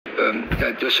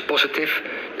just positive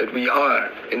that we are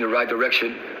in the right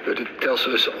direction, but it tells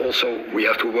us also we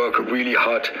have to work really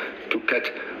hard to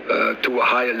get to a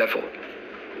higher level.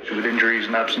 With injuries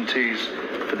and absentees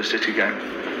for the City game?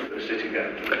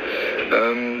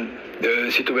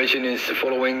 The situation is the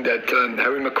following, that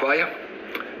Harry Maguire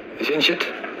is injured.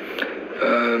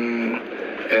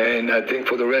 And I think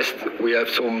for the rest we have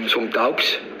some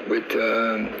doubts with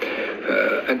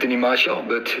Anthony Martial,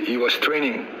 but he was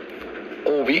training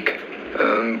all week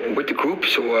with the group,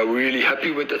 so I'm really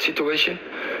happy with that situation.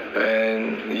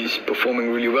 And he's performing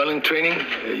really well in training.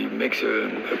 He makes a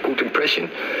good impression.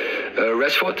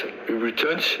 Rashford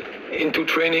returns into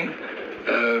training,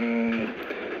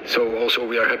 so also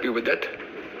we are happy with that.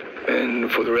 And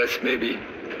for the rest, maybe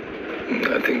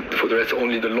I think for the rest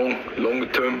only the longer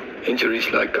term injuries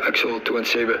like Axel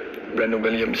Tuanzebe, Brandon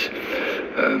Williams,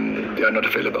 they are not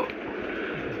available.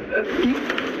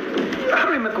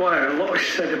 Harry Maguire, a lot is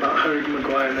said about Harry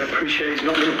Maguire, and I appreciate he's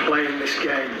not going to play in this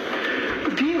game.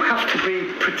 But do you have to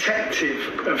be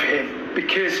protective of him?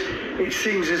 Because it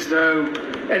seems as though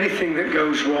anything that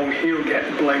goes wrong, he'll get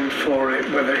blamed for it,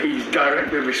 whether he's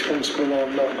directly responsible or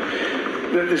not.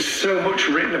 That there's so much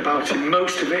written about him.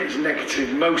 Most of it is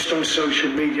negative. Most on social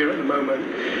media at the moment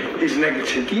is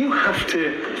negative. Do you have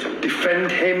to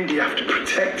defend him? Do you have to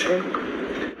protect him?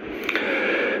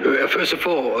 First of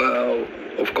all,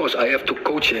 of course, I have to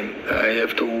coach him. I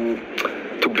have to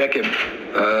back him.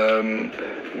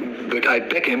 But I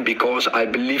back him because I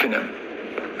believe in him.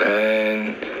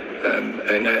 And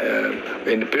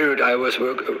in the period I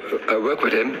work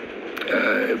with him,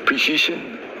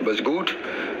 pre-season was good.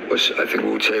 Was, I think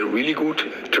we would say, really good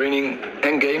training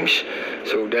and games.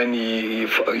 So then he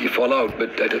fall out,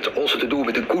 but that has also to do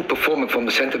with the good performance from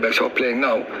the centre backs who are playing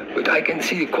now. But I can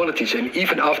see the qualities, and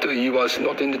even after he was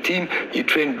not in the team, he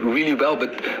trained really well.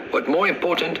 But what more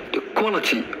important, the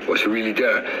quality was really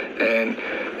there, and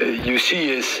you see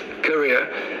his career.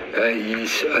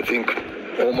 He's, I think,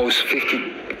 almost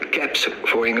 50 caps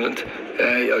for England.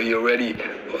 He already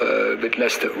with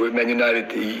Leicester, with Man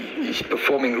United, he's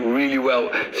performing really well.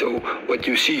 So what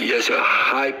you see, he has a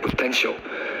high potential,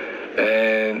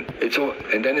 and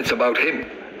then it's about him.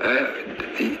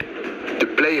 The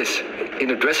players in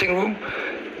the dressing room,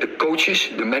 the coaches,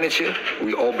 the manager,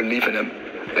 we all believe in him,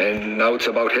 and now it's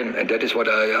about him, and that is what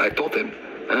I told him.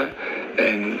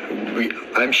 And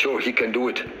I'm sure he can do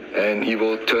it, and he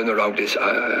will turn around this.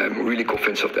 I'm really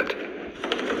convinced of that.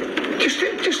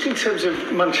 Just in terms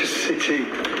of Manchester City,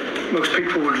 most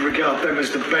people would regard them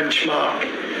as the benchmark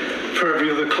for every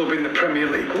other club in the Premier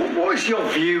League. What is your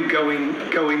view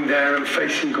going there and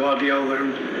facing Guardiola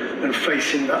and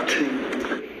facing that team?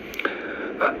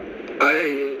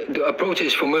 The approach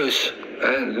is from us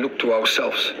and look to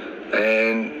ourselves.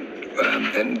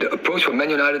 And the approach for Man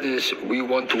United is we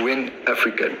want to win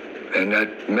every game. And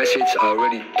that message I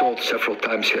already told several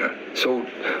times here. So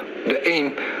the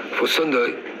aim for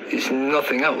Sunday is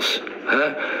nothing else.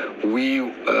 We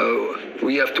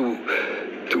have to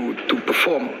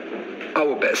perform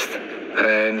our best,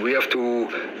 and we have to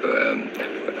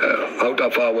out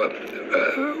of our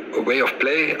way of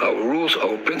play, our rules,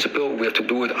 our principle. We have to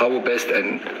do it our best,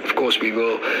 and of course we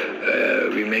will.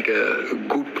 We make a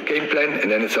good game plan,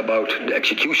 and then it's about the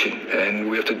execution, and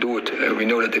we have to do it. We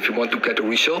know that if we want to get a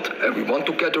result, and we want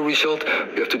to get a result,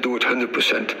 we have to do it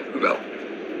 100% well.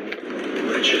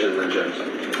 Richard and then James.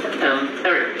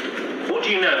 Eric, what do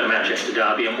you know of the Manchester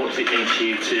derby, and what does it mean to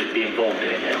you to be involved in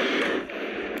it now?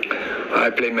 I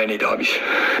play many derbies,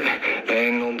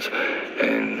 and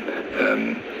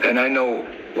I know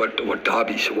what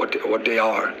derbies, what they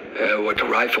are, what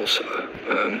rivals,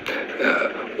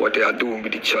 what they are doing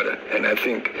with each other, and I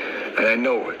think, and I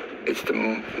know it's the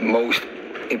most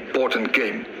important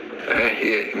game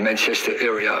here in Manchester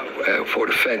area for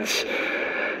the fans,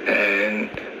 and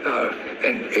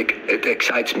it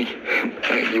excites me.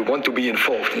 You want to be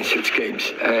involved in such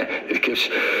games. It gives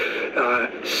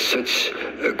such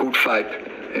a good vibe.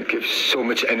 It gives so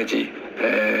much energy,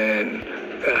 and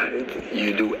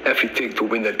you do everything to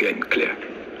win that game. Clear.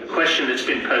 Question that's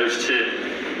been posed to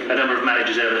a number of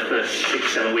managers over the first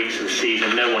 6-7 weeks of the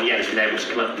season. No one yet has been able to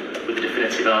come up with a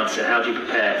definitive answer. How do you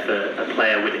prepare for a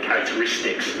player with the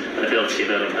characteristics and ability of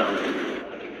Erling Haaland?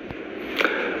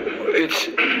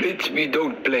 We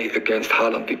don't play against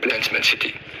Haaland, we play against Man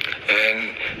City.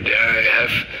 And they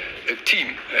have a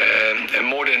team and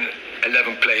more than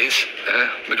 11 players,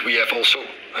 but we have also,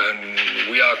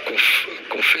 we are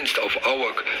convinced of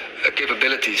our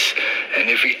capabilities. And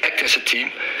if we act as a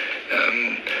team,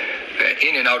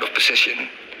 in and out of possession,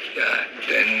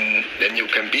 then you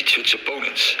can beat such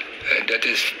opponents. And that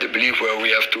is the belief where we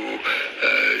have to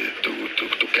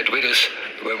get with us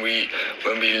when we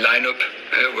line up,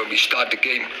 when we start the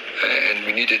game, and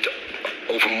we need it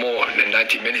over more than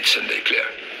 90 minutes and they clear.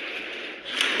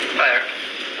 Player.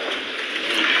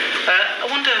 I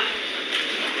wonder,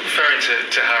 referring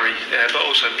to Harry, but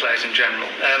also players in general,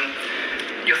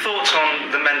 your thoughts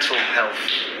on the mental health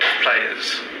of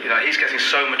players. You know, he's getting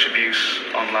so much abuse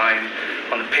online.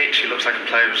 On the pitch, he looks like a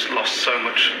player who's lost so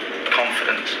much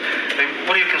confidence. I mean,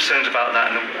 what are your concerns about that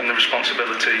and the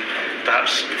responsibility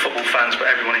perhaps football fans, but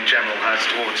everyone in general has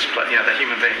towards, they're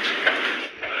human beings?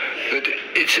 But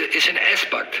it's an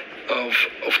aspect of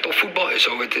top football,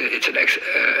 so it's an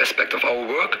aspect of our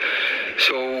work.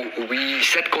 So we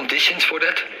set conditions for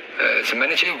that. As a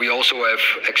manager, we also have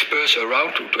experts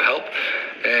around to help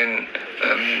and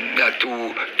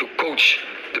to coach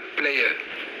the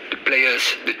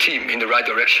players, the team in the right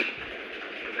direction.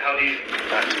 How do you?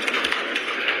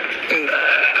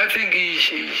 I think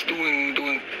he's doing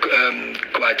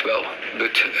quite well,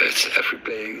 but as every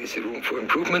player is room for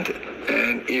improvement,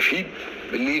 and if he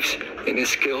believes in his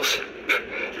skills,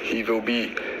 he will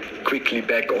be quickly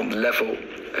back on level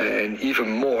and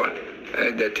even more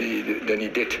than he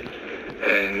did.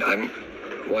 And I'm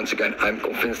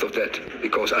convinced of that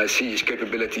because I see his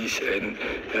capabilities, and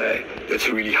that's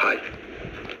really high.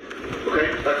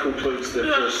 Okay, that concludes the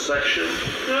first section.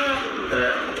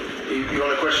 You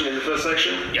want a question in the first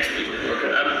section? Yes, please.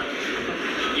 Okay.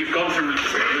 You've gone from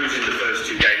losing the first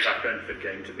two games, that Brentford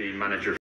game, to being manager of